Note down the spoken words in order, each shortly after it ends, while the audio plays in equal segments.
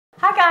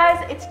Hi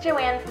guys, it's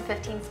Joanne from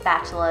 15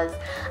 Spatulas.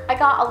 I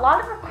got a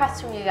lot of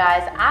requests from you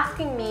guys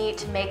asking me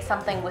to make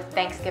something with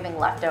Thanksgiving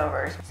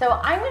leftovers. So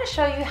I'm going to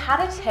show you how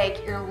to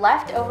take your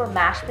leftover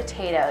mashed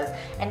potatoes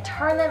and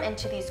turn them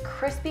into these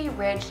crispy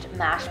ridged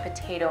mashed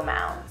potato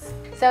mounds.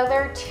 So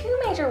there are two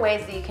major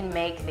ways that you can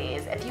make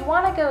these. If you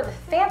want to go the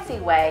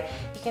fancy way,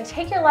 you can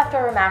take your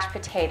leftover mashed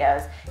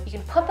potatoes, you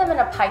can put them in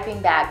a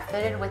piping bag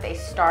fitted with a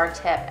star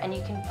tip, and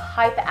you can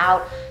pipe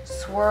out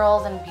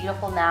swirls and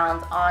beautiful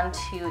mounds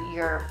onto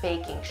your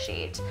baking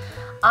sheet.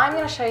 I'm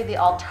going to show you the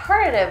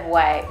alternative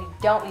way. You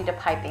don't need a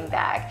piping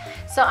bag.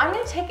 So I'm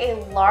going to take a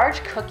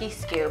large cookie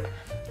scoop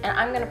and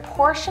I'm going to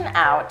portion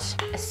out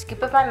a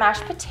scoop of my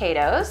mashed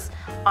potatoes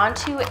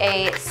onto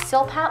a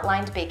Silpat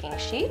lined baking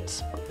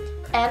sheet.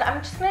 And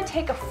I'm just going to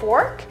take a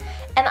fork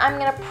and I'm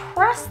going to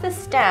press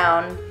this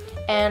down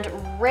and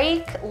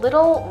rake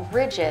little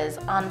ridges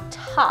on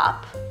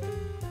top.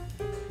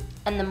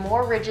 And the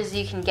more ridges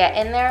you can get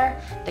in there,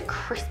 the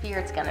crispier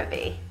it's going to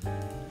be.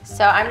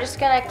 So I'm just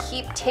going to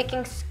keep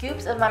taking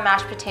scoops of my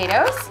mashed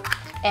potatoes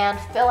and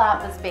fill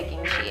out this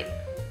baking sheet.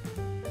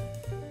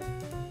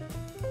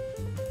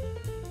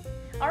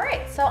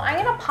 Alright, so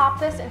I'm going to pop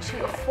this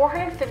into a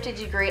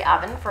 450-degree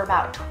oven for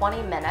about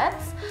 20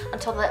 minutes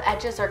until the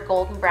edges are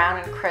golden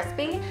brown and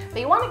crispy. But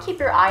you want to keep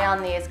your eye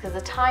on these because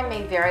the time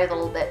may vary a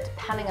little bit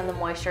depending on the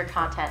moisture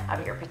content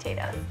of your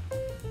potatoes.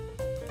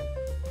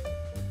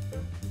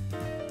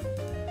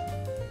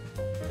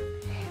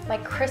 My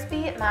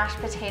crispy mashed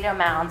potato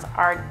mounds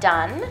are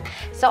done.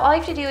 So all you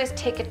have to do is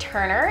take a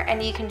turner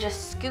and you can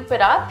just scoop it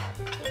up,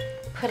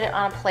 put it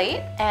on a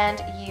plate,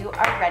 and you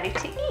are ready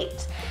to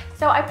eat.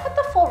 So I put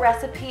the full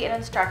recipe and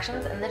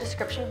instructions in the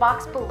description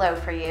box below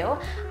for you.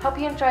 Hope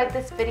you enjoyed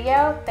this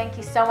video. Thank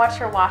you so much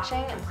for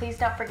watching, and please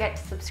don't forget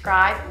to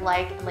subscribe,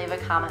 like, and leave a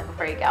comment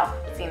before you go.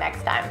 See you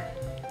next time.